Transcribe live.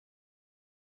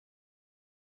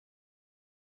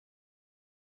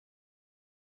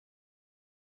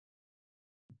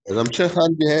रमशा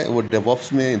खान जो है वो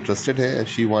डेवऑप्स में इंटरेस्टेड है.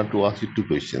 She want to ask you two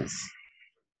questions.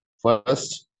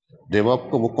 First, DevOp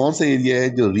को वो कौन सा एरिया है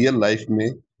जो रियल लाइफ में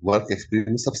वर्क एक्सपीरियंस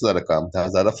में सबसे ज्यादा काम था,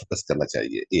 ज्यादा फोकस करना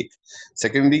चाहिए? एक.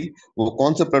 सेकेंडली, वो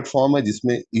कौन सा प्लेटफॉर्म है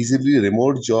जिसमें इजीली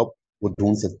रिमोट जॉब वो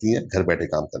ढूंढ सकती है घर बैठे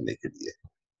काम करने के लिए?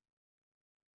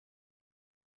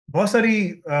 बहुत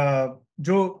सारी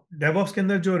जो डेवऑप्स के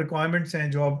अंदर जो रिक्वायरमेंट्स हैं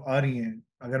जो अब आ रही हैं,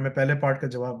 अगर मैं पहले पार्ट का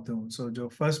जवाब दूं, सो जो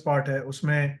फर्स्ट पार्ट है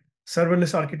उसमें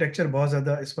सर्वरलेस आर्किटेक्चर बहुत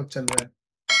ज़्यादा इस वक्त चल रहा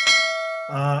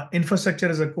है.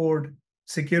 Infrastructure as a code,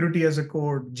 security as a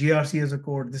code, GRC as a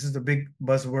code. This is the big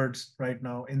buzzwords right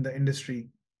now in the industry.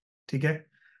 ठीक है.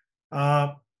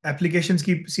 Applications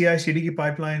की CI/CD की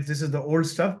pipelines. This is the old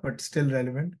stuff, but still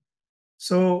relevant.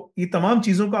 So ये तमाम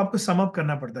चीजों को आपको sum up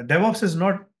करना पड़ता है. DevOps is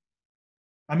not.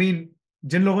 I mean,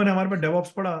 जिन लोगों ने हमारे पास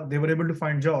DevOps पढ़ा, they were able to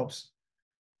find jobs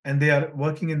and they are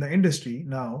working in the industry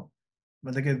now.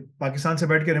 मतलब कि पाकिस्तान से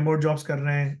बैठ के रिमोट जॉब्स कर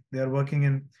रहे हैं. They are working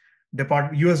in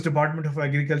US department of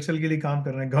agriculture के लिए काम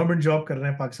कर रहे हैं, गवर्नमेंट जॉब कर रहे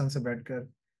हैं पाकिस्तान से बैठकर,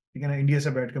 ठीक है ना, इंडिया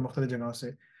से बैठकर मुख्तलिफ जगहों से.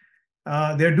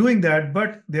 They are doing that,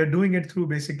 but they are doing it through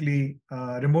basically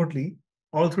remotely,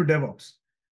 all through DevOps.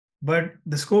 But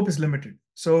the scope is limited.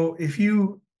 So if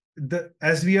you,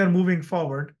 as we are moving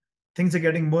forward, things are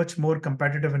getting much more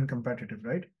competitive and competitive,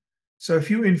 right? So if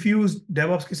you infuse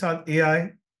DevOps ke saath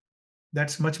AI,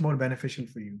 that's much more beneficial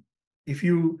for you. If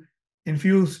you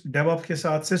infuse DevOps ke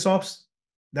saath SysOps,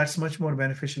 that's much more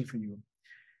beneficial for you.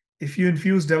 If you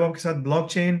infuse DevOps ke saath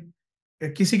blockchain,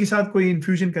 किसी के साथ कोई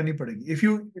infusion करनी पड़ेगी. If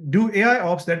you do AI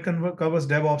ops, that covers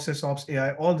DevOps, SysOps,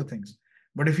 AI, all the things.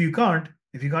 But if you can't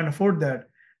afford that,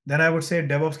 then I would say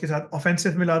DevOps के साथ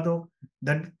offensive मिला दो.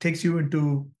 That takes you into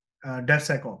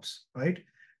DevSecOps, right?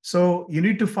 So you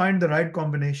need to find the right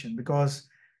combination because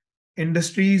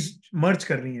industries merge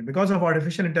कर रही हैं. Because of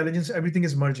artificial intelligence, everything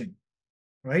is merging,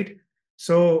 right?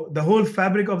 So the whole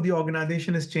fabric of the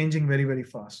organization is changing very, very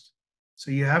fast.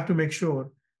 So you have to make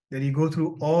sure that you go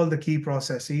through all the key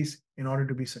processes in order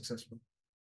to be successful.